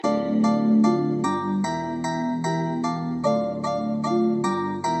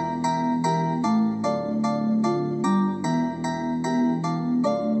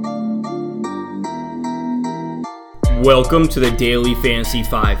Welcome to the Daily Fantasy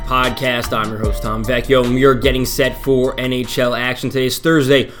 5 podcast. I'm your host, Tom Vecchio, and we are getting set for NHL action. Today is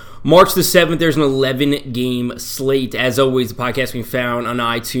Thursday, March the 7th. There's an 11-game slate. As always, the podcast can be found on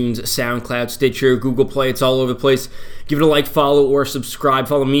iTunes, SoundCloud, Stitcher, Google Play. It's all over the place. Give it a like, follow, or subscribe.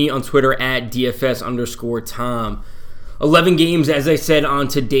 Follow me on Twitter at DFS_Tom. 11 games, as I said, on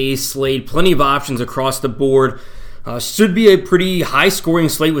today's slate. Plenty of options across the board. Should be a pretty high-scoring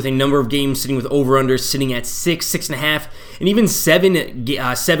slate with a number of games sitting with over-unders sitting at 6, 6.5, and even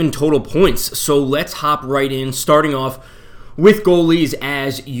 7 total points. So let's hop right in, starting off with goalies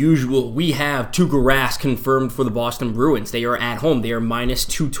as usual. We have Tuukka Rask confirmed for the Boston Bruins. They are at home. They are minus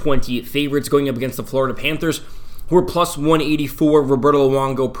 220 favorites going up against the Florida Panthers, who are plus 184. Roberto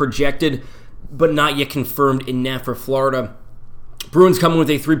Luongo projected, but not yet confirmed in net for Florida. Bruins coming with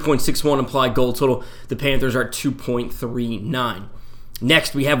a 3.61 implied goal total. The Panthers are at 2.39.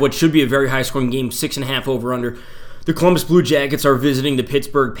 Next, we have what should be a very high-scoring game, 6.5 over-under. The Columbus Blue Jackets are visiting the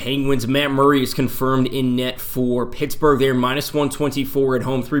Pittsburgh Penguins. Matt Murray is confirmed in net for Pittsburgh. They are minus 124 at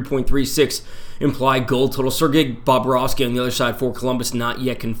home, 3.36 implied goal total. Sergei Bobrovsky on the other side for Columbus, not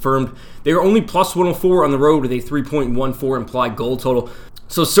yet confirmed. They are only plus 104 on the road with a 3.14 implied goal total.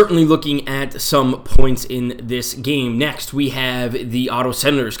 So certainly looking at some points in this game. Next, we have the Ottawa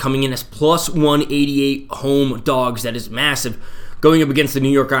Senators coming in as plus 188 home dogs. That is massive. Going up against the New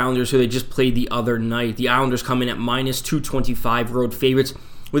York Islanders, who they just played the other night. The Islanders come in at minus 225 road favorites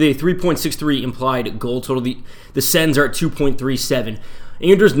with a 3.63 implied goal total. The Sens are at 2.37.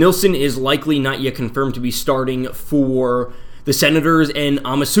 Anders Nilsson is likely not yet confirmed to be starting for the Senators, and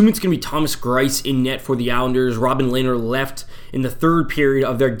I'm assuming it's going to be Thomas Greiss in net for the Islanders. Robin Lehner left in the third period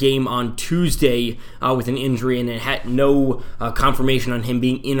of their game on Tuesday with an injury, and it had no confirmation on him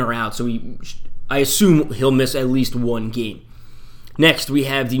being in or out, so I assume he'll miss at least one game. Next, we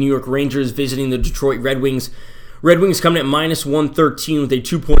have the New York Rangers visiting the Detroit Red Wings. Red Wings coming at minus 113 with a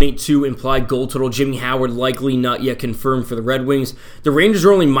 2.82 implied goal total. Jimmy Howard likely not yet confirmed for the Red Wings. The Rangers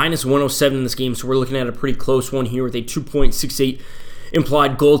are only minus 107 in this game, so we're looking at a pretty close one here with a 2.68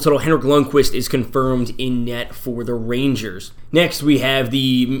 implied goal total. Henrik Lundqvist is confirmed in net for the Rangers. Next, we have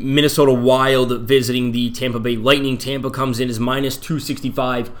the Minnesota Wild visiting the Tampa Bay Lightning. Tampa comes in as minus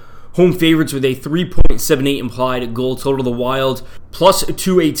 265 home favorites with a 3.78 implied goal total. The Wild plus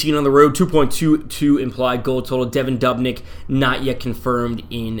 218 on the road, 2.22 implied goal total. Devin Dubnyk not yet confirmed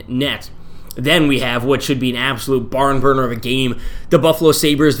in net. Then we have what should be an absolute barn burner of a game. The Buffalo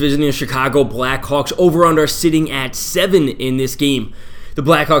Sabres visiting the Chicago Blackhawks. Over-under sitting at 7 in this game. The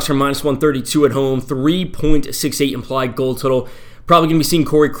Blackhawks are minus 132 at home, 3.68 implied goal total. Probably going to be seeing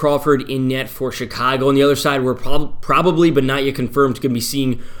Corey Crawford in net for Chicago. On the other side, we're probably, but not yet confirmed, going to be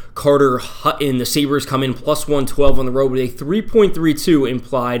seeing Carter Hutton. The Sabres come in plus 112 on the road with a 3.32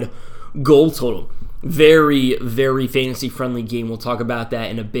 implied goal total. Very, very fantasy-friendly game. We'll talk about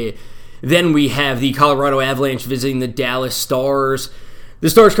that in a bit. Then we have the Colorado Avalanche visiting the Dallas Stars. The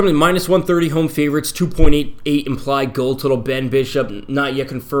Stars coming in minus 130 home favorites, 2.88 implied goal total. Ben Bishop not yet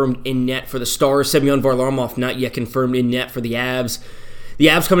confirmed in net for the Stars. Semyon Varlamov not yet confirmed in net for the Avs. The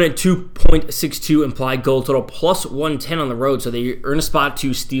Avs coming at 2.62 implied goal total, plus 110 on the road, so they earn a spot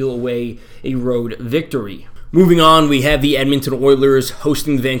to steal away a road victory. Moving on, we have the Edmonton Oilers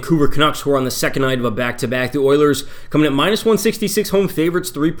hosting the Vancouver Canucks, who are on the second night of a back-to-back. The Oilers coming at minus 166 home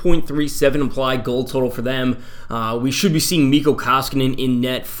favorites, 3.37 implied goal total for them. We should be seeing Mikko Koskinen in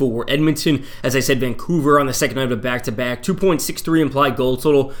net for Edmonton. As I said, Vancouver on the second night of a back-to-back, 2.63 implied goal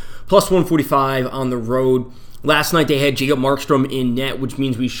total, plus 145 on the road. Last night they had Jacob Markstrom in net, which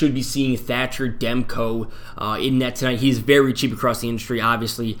means we should be seeing Thatcher Demko in net tonight. He's very cheap across the industry,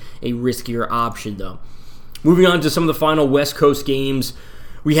 obviously a riskier option though. Moving on to some of the final West Coast games,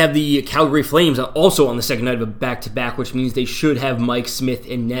 we have the Calgary Flames also on the second night of a back-to-back, which means they should have Mike Smith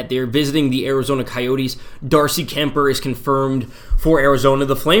in net. They're visiting the Arizona Coyotes. Darcy Kemper is confirmed for Arizona.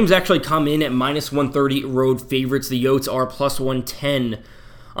 The Flames actually come in at minus 130 road favorites. The Yotes are plus 110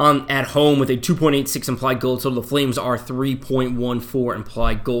 at home with a 2.86 implied goal total. The Flames are 3.14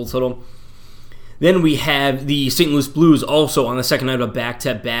 implied goal total. Then we have the St. Louis Blues also on the second night of a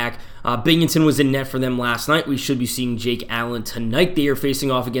back-to-back. Binghamton was in net for them last night. We should be seeing Jake Allen tonight. They are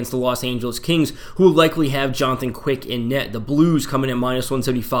facing off against the Los Angeles Kings, who will likely have Jonathan Quick in net. The Blues coming at minus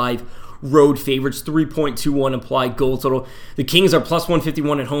 175 road favorites, 3.21 implied goal total. The Kings are plus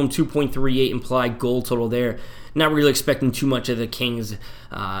 151 at home, 2.38 implied goal total there. Not really expecting too much of the Kings,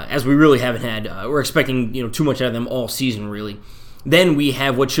 as we really haven't had. We're expecting too much out of them all season, really. Then we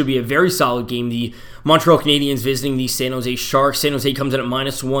have what should be a very solid game, the Montreal Canadiens visiting the San Jose Sharks. San Jose comes in at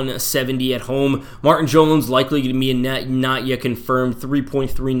minus 170 at home. Martin Jones likely going to be a net, not yet confirmed,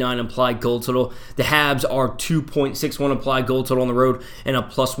 3.39 implied goal total. The Habs are 2.61 implied goal total on the road and a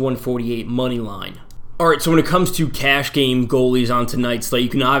plus 148 money line. All right, so when it comes to cash game goalies on tonight's slate, you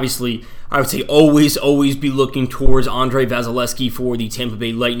can obviously, I would say, always be looking towards Andrei Vasilevskiy for the Tampa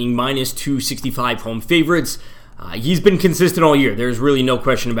Bay Lightning, minus 265 home favorites. He's been consistent all year. There's really no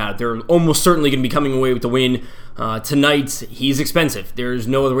question about it. They're almost certainly going to be coming away with the win. Tonight, he's expensive. There's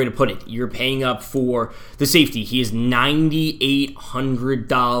no other way to put it. You're paying up for the safety. He is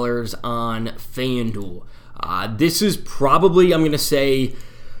 $9,800 on FanDuel. This is probably, I'm going to say,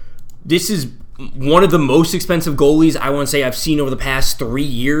 this is one of the most expensive goalies I want to say I've seen over the past 3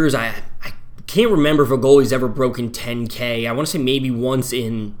 years. I can't remember if a goalie's ever broken 10K. I want to say maybe once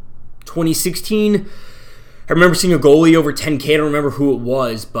in 2016. I remember seeing a goalie over 10K. I don't remember who it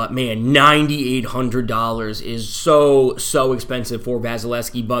was, but man, $9,800 is so expensive for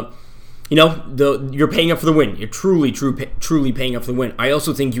Vasilevskiy. But you know, you're paying up for the win. You're truly paying up for the win. I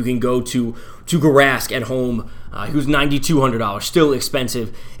also think you can go to Garask at home, who's $9,200, still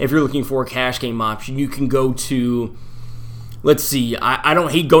expensive. If you're looking for a cash game option, you can go to. Let's see, I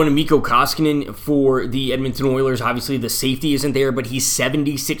don't hate going to Mikko Koskinen for the Edmonton Oilers. Obviously, the safety isn't there, but he's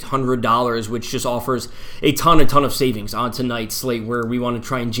 $7,600, which just offers a ton of savings on tonight's slate where we want to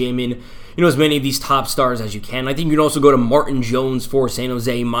try and jam in, as many of these top stars as you can. I think you can also go to Martin Jones for San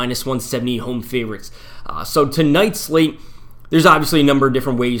Jose, minus 170 home favorites. So tonight's slate, there's obviously a number of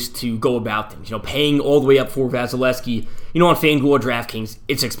different ways to go about things. Paying all the way up for Vasilevskiy, on FanDuel or DraftKings,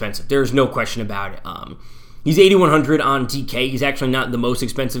 it's expensive. There's no question about it. He's $8,100 on DK. He's actually not the most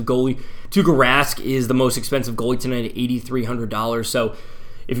expensive goalie. Tuukka Rask is the most expensive goalie tonight at $8,300. So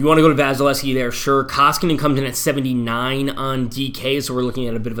if you want to go to Vasilevskiy there, sure. Koskinen comes in at $79 on DK, so we're looking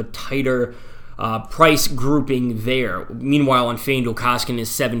at a bit of a tighter price grouping there. Meanwhile, on FanDuel, Koskinen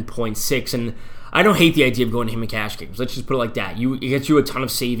is 7.6, and I don't hate the idea of going to him in cash games. Let's just put it like that. It gets you a ton of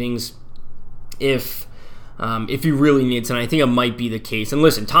savings if you really need it, and I think it might be the case. And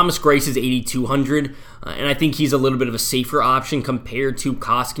listen, Thomas Greiss is $8,200, and I think he's a little bit of a safer option compared to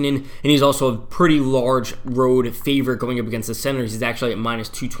Koskinen, and he's also a pretty large road favorite going up against the Senators. He's actually at minus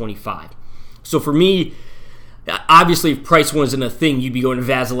 225. So for me, obviously, if price wasn't a thing, you'd be going to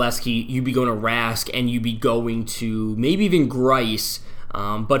Vasilevskiy, you'd be going to Rask, and you'd be going to maybe even Greiss.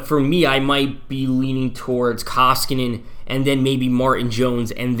 But for me, I might be leaning towards Koskinen and then maybe Martin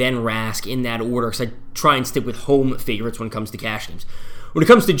Jones and then Rask in that order, because I try and stick with home favorites when it comes to cash games. When it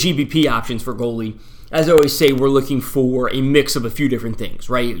comes to GPP options for goalie, as I always say, we're looking for a mix of a few different things,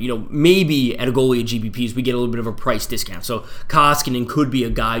 right? Maybe at a goalie at GPPs, we get a little bit of a price discount. So Koskinen could be a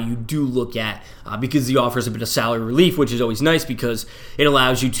guy you do look at because he offers a bit of salary relief, which is always nice because it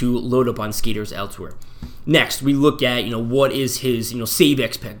allows you to load up on skaters elsewhere. Next, we look at, what is his, save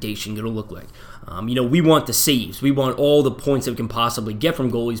expectation going to look like? We want the saves. We want all the points that we can possibly get from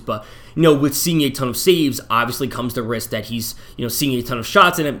goalies, but, with seeing a ton of saves, obviously comes the risk that he's, seeing a ton of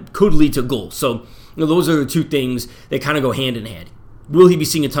shots, and it could lead to goals. So, those are the two things that kind of go hand in hand. Will he be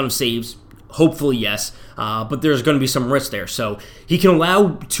seeing a ton of saves? Hopefully, yes, but there's going to be some risk there. So, he can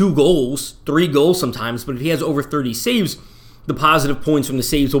allow 2 goals, 3 goals sometimes, but if he has over 30 saves, the positive points from the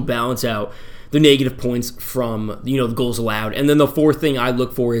saves will balance out the negative points from, the goals allowed. And then the fourth thing I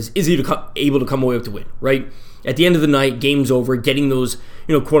look for is he able to come away with the win, right? At the end of the night, game's over, getting those,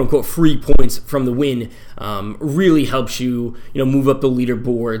 quote-unquote free points from the win really helps you, move up the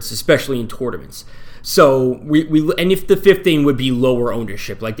leaderboards, especially in tournaments. So, and if the fifth thing would be lower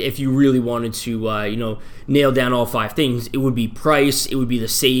ownership, like if you really wanted to, nail down all 5 things, it would be price, it would be the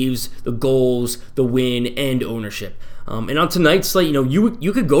saves, the goals, the win, and ownership. And on tonight's slate,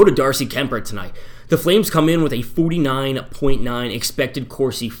 you could go to Darcy Kemper tonight. The Flames come in with a 49.9 expected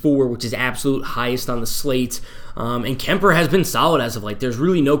Corsi for, which is absolute highest on the slate. And Kemper has been solid as of late. There's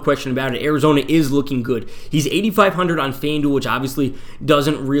really no question about it. Arizona is looking good. He's $8,500 on FanDuel, which obviously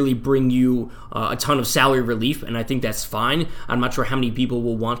doesn't really bring you a ton of salary relief, and I think that's fine. I'm not sure how many people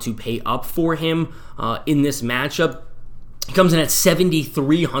will want to pay up for him in this matchup. He comes in at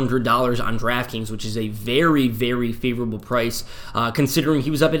 $7,300 on DraftKings, which is a very, very favorable price, considering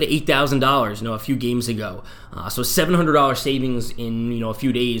he was up at $8,000, a few games ago. So $700 savings in, a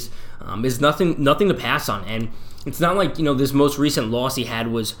few days is nothing to pass on. And it's not like, this most recent loss he had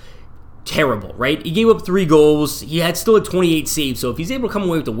was terrible, right? He gave up 3 goals. He had still a 28 saves. So if he's able to come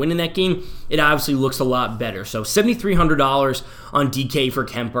away with the win in that game, it obviously looks a lot better. So $7,300 on DK for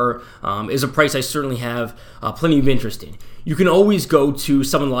Kemper is a price I certainly have plenty of interest in. you can always go to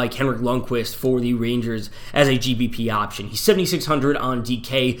someone like Henrik Lundqvist for the Rangers as a GPP option. He's 7,600 on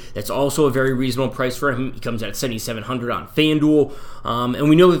DK. That's also a very reasonable price for him. He comes out at 7,700 on FanDuel. And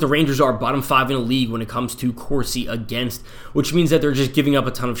we know that the Rangers are bottom 5 in the league when it comes to Corsi against, which means that they're just giving up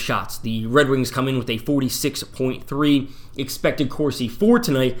a ton of shots. The Red Wings come in with a 46.3 expected Corsi for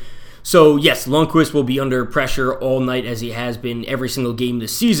tonight. So, yes, Lundqvist will be under pressure all night as he has been every single game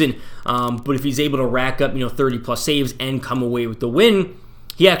this season. But if he's able to rack up, 30-plus saves and come away with the win,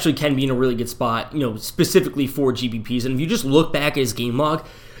 he actually can be in a really good spot, specifically for GPPs. And if you just look back at his game log,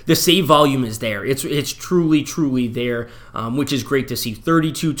 the save volume is there. It's truly, truly there, which is great to see.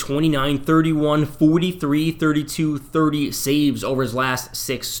 32, 29, 31, 43, 32, 30 saves over his last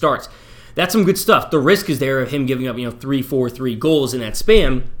 6 starts. That's some good stuff. The risk is there of him giving up, 3, 4, 3 goals in that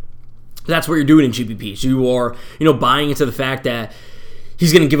span. That's what you're doing in GPPs. You are, buying into the fact that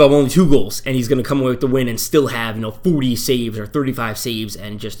he's going to give up only 2 goals and he's going to come away with the win and still have, 40 saves or 35 saves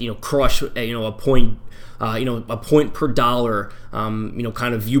and just, crush, a point, a point per dollar,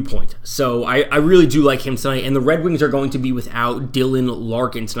 kind of viewpoint. So I really do like him tonight. And the Red Wings are going to be without Dylan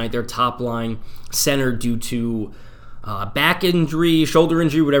Larkin tonight, their top line center, due to back injury, shoulder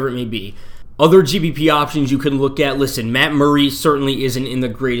injury, whatever it may be. Other GPP options you can look at. Listen, Matt Murray certainly isn't in the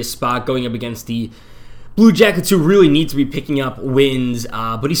greatest spot going up against the Blue Jackets, who really need to be picking up wins,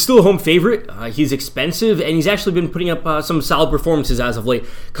 but he's still a home favorite. He's expensive, and he's actually been putting up some solid performances as of late,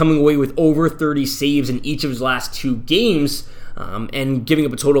 coming away with over 30 saves in each of his last 2 games, and giving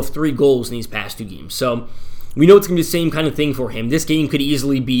up a total of 3 goals in these past 2 games. So we know it's going to be the same kind of thing for him. This game could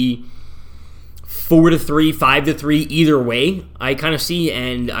easily be 4-3, 5-3, either way, I kind of see,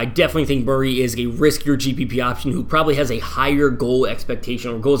 and I definitely think Murray is a riskier GPP option who probably has a higher goal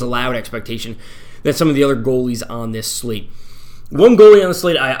expectation or goals allowed expectation than some of the other goalies on this slate. One goalie on the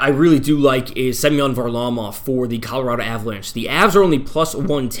slate I really do like is Semyon Varlamov for the Colorado Avalanche. The Avs are only plus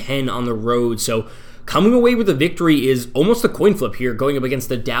 110 on the road, so coming away with a victory is almost a coin flip here, going up against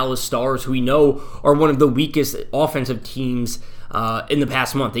the Dallas Stars, who we know are one of the weakest offensive teams in the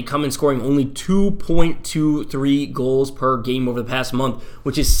past month. They come in scoring only 2.23 goals per game over the past month,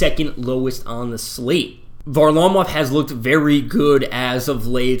 which is second lowest on the slate. Varlamov has looked very good as of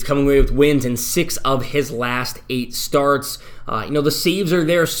late, coming away with wins in 6 of his last 8 starts. The saves are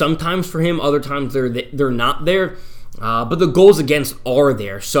there sometimes for him, other times they're not there, but the goals against are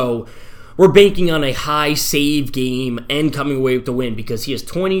there. So we're banking on a high save game and coming away with the win because he has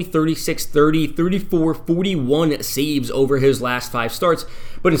 20, 36, 30, 34, 41 saves over his last 5 starts.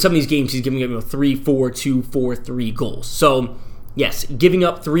 But in some of these games, he's giving up 3, 4, 2, 4, 3 goals. So yes, giving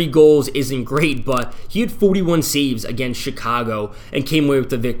up 3 goals isn't great, but he had 41 saves against Chicago and came away with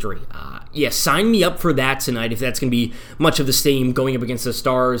the victory. Sign me up for that tonight if that's going to be much of the same going up against the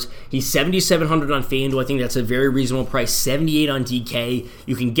Stars. He's 7,700 on FanDuel. I think that's a very reasonable price. 78 on DK.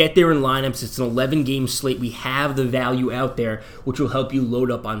 You can get there in lineups. It's an 11-game slate. We have the value out there, which will help you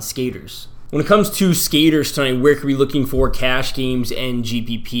load up on skaters. When it comes to skaters tonight, where can we be looking for cash games and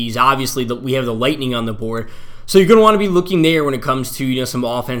GPPs? Obviously, we have the Lightning on the board. So you're going to want to be looking there when it comes to some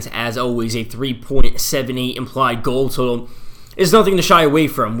offense. As always, a 3.78 implied goal total is nothing to shy away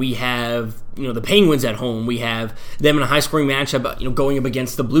from. We have the Penguins at home. We have them in a high-scoring matchup, going up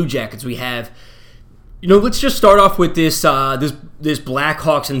against the Blue Jackets. We have, let's just start off with this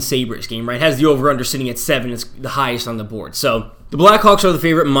Blackhawks and Sabres game, right? It has the over-under sitting at 7. It's the highest on the board. So the Blackhawks are the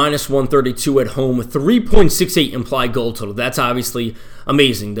favorite, minus 132 at home, with 3.68 implied goal total. That's obviously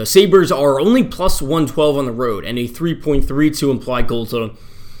amazing. The Sabres are only plus 112 on the road and a 3.32 implied goal total,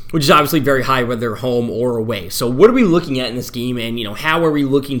 which is obviously very high whether they're home or away. So what are we looking at in this game, and how are we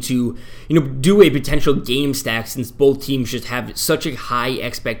looking to do a potential game stack since both teams just have such a high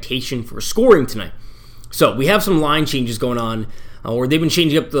expectation for scoring tonight? So we have some line changes going on, or they've been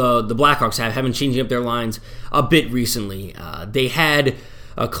changing up, the Blackhawks have been changing up their lines a bit recently. They had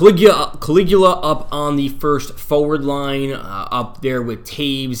Caligula up on the first forward line, up there with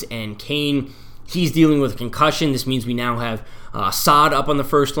Taves and Kane. He's dealing with a concussion. This means we now have Saad up on the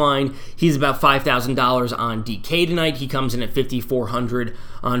first line. He's about $5,000 on DK tonight. He comes in at $5,400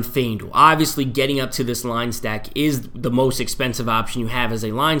 on FanDuel. Obviously, getting up to this line stack is the most expensive option you have as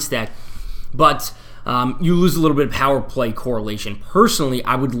a line stack, but you lose a little bit of power play correlation. Personally,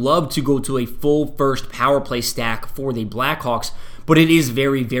 I would love to go to a full first power play stack for the Blackhawks, but it is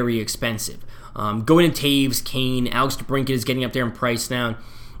very, very expensive. Going to Taves, Kane, Alex DeBrincat is getting up there in price now.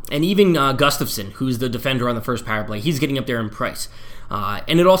 And even Gustafsson, who's the defender on the first power play, he's getting up there in price.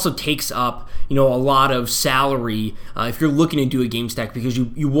 And it also takes up, a lot of salary if you're looking to do a game stack, because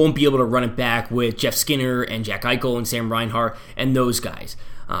you won't be able to run it back with Jeff Skinner and Jack Eichel and Sam Reinhart and those guys.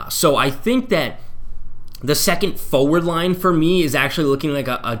 So I think that The second forward line for me is actually looking like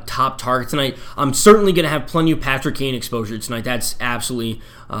a top target tonight. I'm certainly going to have plenty of Patrick Kane exposure tonight. That's absolutely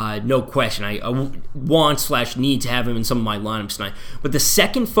no question. I want/need to have him in some of my lineups tonight. But the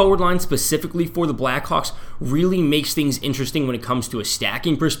second forward line specifically for the Blackhawks really makes things interesting when it comes to a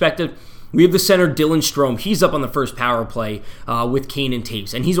stacking perspective. We have the center, Dylan Strome. He's up on the first power play with Kane and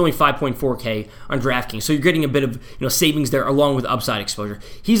Taves, and he's only 5.4K on DraftKings. So you're getting a bit of savings there along with upside exposure.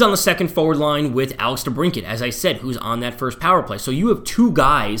 He's on the second forward line with Alex DeBrincat, as I said, who's on that first power play. So you have two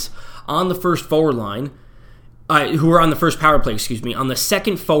guys on the first forward line who are on the first power play, on the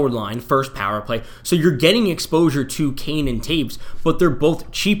second forward line, first power play. So you're getting exposure to Kane and Taves, but they're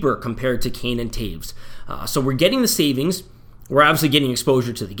both cheaper compared to Kane and Taves. So we're getting the savings. We're obviously getting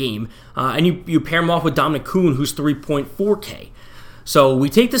exposure to the game. And you pair him off with Dominic Kuhn, who's 3.4K. So we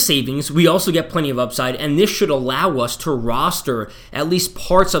take the savings. We also get plenty of upside. And this should allow us to roster at least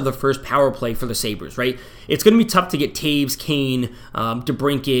parts of the first power play for the Sabres, right? It's going to be tough to get Taves, Kane,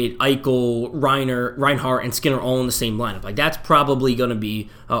 DeBrincat, Eichel, Reinhart, and Skinner all in the same lineup. Like, that's probably going to be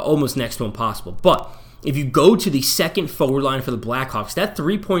almost next to impossible. But if you go to the second forward line for the Blackhawks, that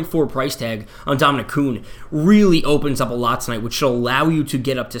 3.4 price tag on Dominic Kuhn really opens up a lot tonight, which should allow you to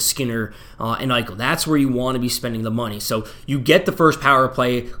get up to Skinner and Eichel. That's where you want to be spending the money. So you get the first power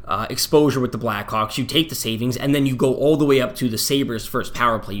play exposure with the Blackhawks, you take the savings, and then you go all the way up to the Sabres' first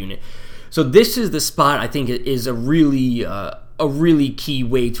power play unit. So this is the spot I think is a really key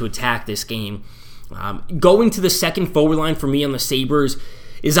way to attack this game. Going to the second forward line for me on the Sabres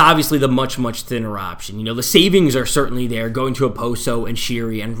is obviously the much, much thinner option. The savings are certainly there, going to Oposo and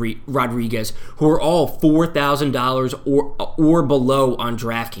Sheary and Rodriguez, who are all $4,000 or below on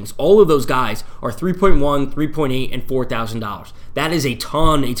DraftKings. All of those guys are $3.1, $3.8, and $4,000. That is a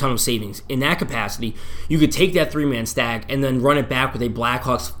ton of savings. In that capacity, you could take that three-man stack and then run it back with a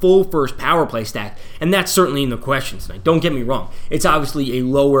Blackhawks full first power play stack, and that's certainly in the question tonight. Don't get me wrong. It's obviously a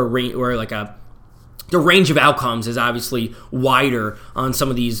lower range, or the range of outcomes is obviously wider on some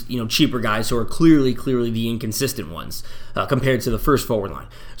of these, cheaper guys who are clearly the inconsistent ones compared to the first forward line.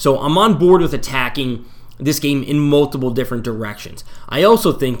 So I'm on board with attacking this game in multiple different directions. I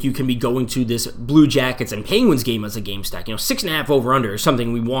also think you can be going to this Blue Jackets and Penguins game as a game stack. 6.5 over under is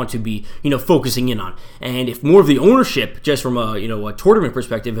something we want to be, focusing in on. And if more of the ownership, just from a tournament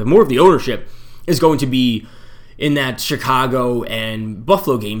perspective, if more of the ownership is going to be in that Chicago and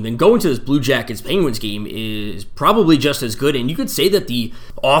Buffalo game, then going to this Blue Jackets Penguins game is probably just as good. And you could say that the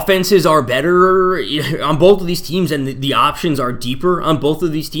offenses are better on both of these teams, and the options are deeper on both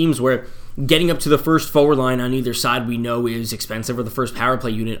of these teams, where getting up to the first forward line on either side we know is expensive, or the first power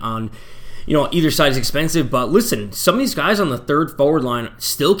play unit on either side is expensive. But listen, some of these guys on the third forward line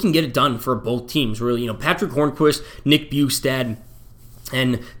still can get it done for both teams, really. Patrick Hornqvist, Nick Bjugstad,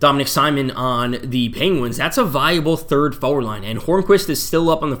 and Dominic Simon on the Penguins, that's a viable third forward line. And Hornqvist is still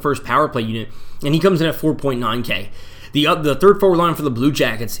up on the first power play unit, and he comes in at 4.9K. The third forward line for the Blue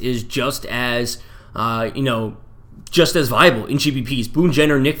Jackets is just as viable in GPPs. Boone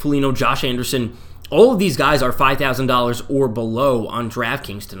Jenner, Nick Foligno, Josh Anderson, all of these guys are $5,000 or below on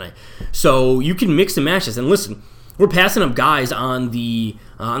DraftKings tonight. So you can mix and match this. And listen, we're passing up guys on the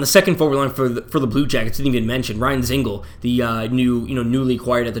second forward line for the Blue Jackets. Didn't even mention Ryan Dzingel, the newly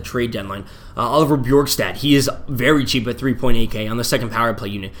acquired at the trade deadline. Oliver Bjorkstad, he is very cheap at 3.8K on the second power play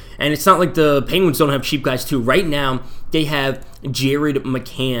unit. And it's not like the Penguins don't have cheap guys too. Right now, they have Jared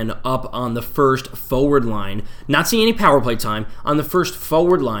McCann up on the first forward line, not seeing any power play time on the first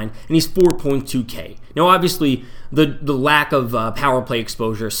forward line, and he's 4.2K. Now, obviously, the lack of power play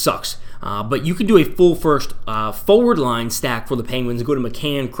exposure sucks. But you can do a full first forward line stack for the Penguins and go to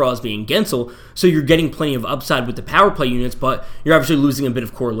McCann, Crosby, and Gensel, so you're getting plenty of upside with the power play units, but you're obviously losing a bit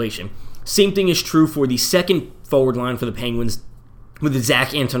of correlation. Same thing is true for the second forward line for the Penguins with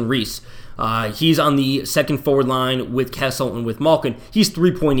Zach Anton Reese. He's on the second forward line with Kessel and with Malkin. He's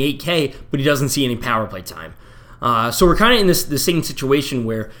 3.8K, but he doesn't see any power play time. So we're kind of in the same situation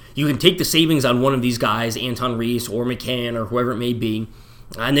where you can take the savings on one of these guys, Anton Reese or McCann or whoever it may be,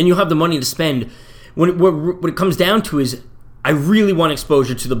 and then you'll have the money to spend. What it comes down to is, I really want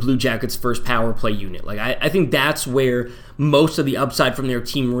exposure to the Blue Jackets' first power play unit. I think that's where most of the upside from their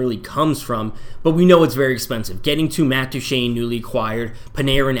team really comes from, but we know it's very expensive. Getting to Matt Duchene, newly acquired,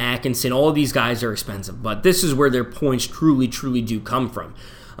 Panarin, Atkinson, all of these guys are expensive, but this is where their points truly do come from.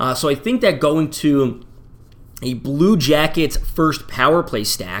 So I think that going to a Blue Jackets first power play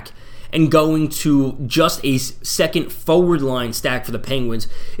stack and going to just a second forward line stack for the Penguins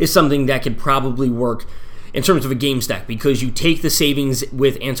is something that could probably work in terms of a game stack, because you take the savings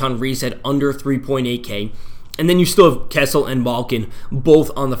with Anton Reese at under 3.8K, And then you still have Kessel and Malkin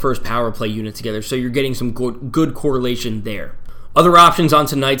both on the first power play unit together, so you're getting some good correlation there. Other options on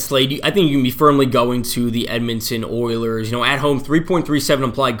tonight's slate, I think you can be firmly going to the Edmonton Oilers. At home, 3.37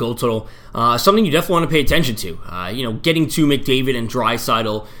 implied goal total. Something you definitely want to pay attention to. Getting to McDavid and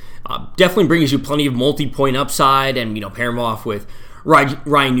Draisaitl definitely brings you plenty of multi-point upside, and pair them off with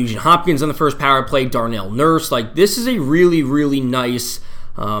Ryan Nugent-Hopkins on the first power play, Darnell Nurse. This is a really, really nice,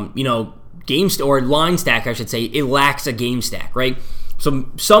 or line stack, I should say. It lacks a game stack, right?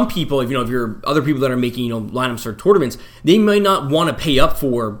 So some people, if you're other people that are making, lineups or tournaments, they might not want to pay up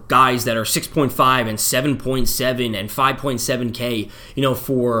for guys that are 6.5 and 7.7 and 5.7K,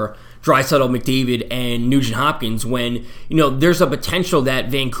 for Draisaitl, McDavid, and Nugent-Hopkins when, there's a potential that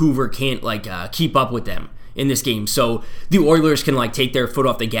Vancouver can't, keep up with them in this game. So the Oilers can, take their foot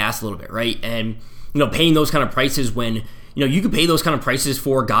off the gas a little bit, right? And, paying those kind of prices when, you could pay those kind of prices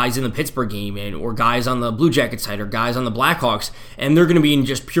for guys in the Pittsburgh game or guys on the Blue Jackets side or guys on the Blackhawks, and they're going to be in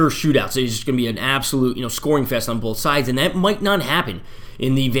just pure shootouts. It's just going to be an absolute, scoring fest on both sides, and that might not happen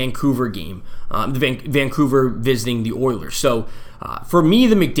in the Vancouver game, Vancouver visiting the Oilers. So for me,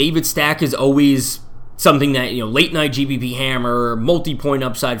 the McDavid stack is always something that, late night GPP hammer, multi-point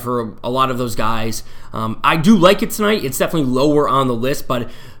upside for a lot of those guys. I do like it tonight. It's definitely lower on the list,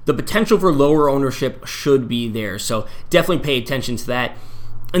 but the potential for lower ownership should be there. So definitely pay attention to that.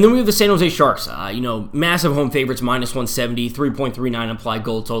 And then we have the San Jose Sharks. Massive home favorites, minus 170, 3.39 implied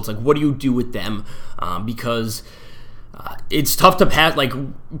goal total. It's what do you do with them? Because it's tough to pass.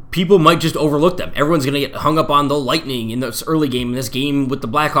 People might just overlook them. Everyone's going to get hung up on the Lightning in this early game. In this game with the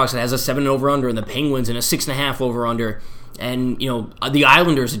Blackhawks that has a 7 over-under and the Penguins in a 6.5 over-under. And, the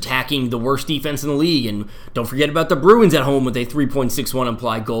Islanders attacking the worst defense in the league. And don't forget about the Bruins at home with a 3.61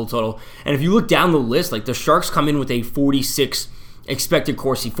 implied goal total. And if you look down the list, the Sharks come in with a 46 expected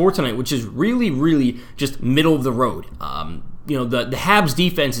Corsi for tonight, which is really, really just middle of the road. The Habs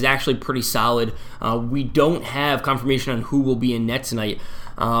defense is actually pretty solid. We don't have confirmation on who will be in net tonight.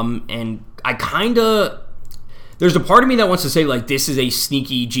 And there's a part of me that wants to say, this is a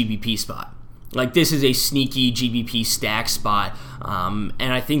sneaky GPP spot. This is a sneaky GPP stack spot.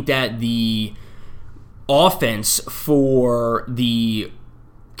 And I think that the offense for the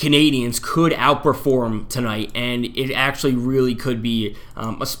Canadians could outperform tonight, and it actually really could be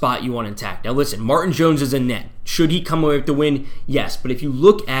a spot you want to attack. Now listen, Martin Jones is in net. Should he come away with the win? Yes, but if you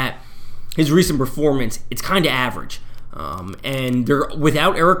look at his recent performance, it's kind of average. And they're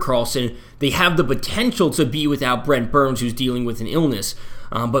without Erik Karlsson. They have the potential to be without Brent Burns, who's dealing with an illness.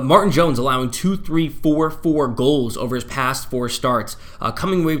 But Martin Jones allowing 2, 3, 4 goals over his past 4 starts,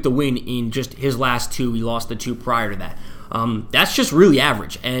 coming away with the win in just his last 2. He lost the 2 prior to that. That's just really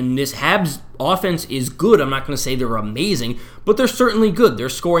average. And this Habs offense is good. I'm not going to say they're amazing, but they're certainly good. They're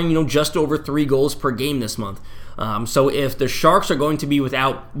scoring, just over 3 goals per game this month. So if the Sharks are going to be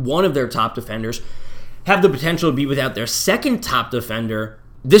without one of their top defenders, have the potential to be without their second top defender,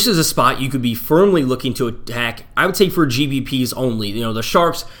 this is a spot you could be firmly looking to attack. I would say for GPPs only. The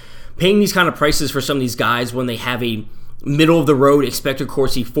Sharks paying these kind of prices for some of these guys when they have a middle-of-the-road expected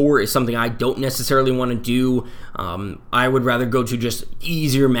Corsi 4 is something I don't necessarily want to do. I would rather go to just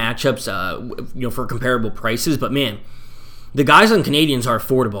easier matchups, for comparable prices. But man, the guys on Canadians are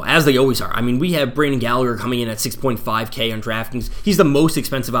affordable, as they always are. I mean, we have Brandon Gallagher coming in at 6.5K on DraftKings. He's the most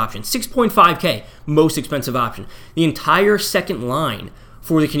expensive option. 6.5K, most expensive option. The entire second line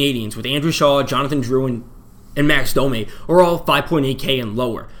for the Canadians with Andrew Shaw, Jonathan Drew, and Max Domi are all 5.8K and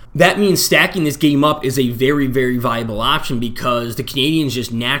lower. That means stacking this game up is a very, very viable option because the Canadians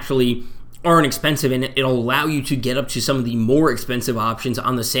just naturally aren't expensive, and it'll allow you to get up to some of the more expensive options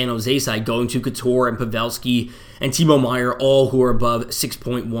on the San Jose side, going to Couture and Pavelski and Timo Meier, all who are above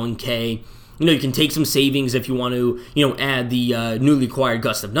 6.1K. You can take some savings if you want to, add the newly acquired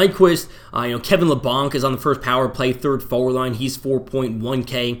Gustav Nyquist. Kevin LeBlanc is on the first power play, third forward line. He's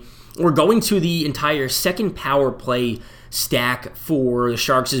 4.1K. We're going to the entire second power play stack for the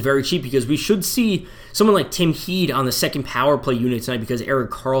Sharks is very cheap because we should see someone like Tim Heed on the second power play unit tonight because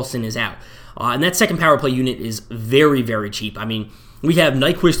Erik Karlsson is out. And that second power play unit is very, very cheap. I mean, we have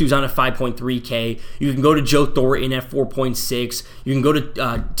Nyquist, who's on at 5.3K. You can go to Joe Thornton at 4.6. You can go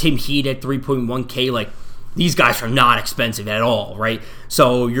to Tim Heed at 3.1K. These guys are not expensive at all, right?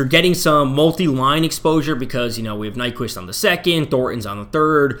 So you're getting some multi-line exposure because, we have Nyquist on the second, Thornton's on the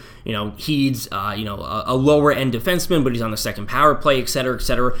third, Heed's, a lower end defenseman, but he's on the second power play, et cetera, et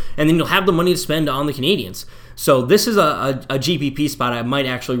cetera. And then you'll have the money to spend on the Canadians. So this is a GPP spot I might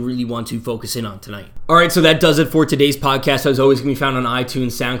actually really want to focus in on tonight. All right, so that does it for today's podcast. As always, can be found on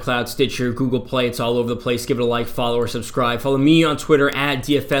iTunes, SoundCloud, Stitcher, Google Play. It's all over the place. Give it a like, follow, or subscribe. Follow me on Twitter at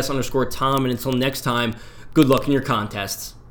DFS_Tom. And until next time, good luck in your contests.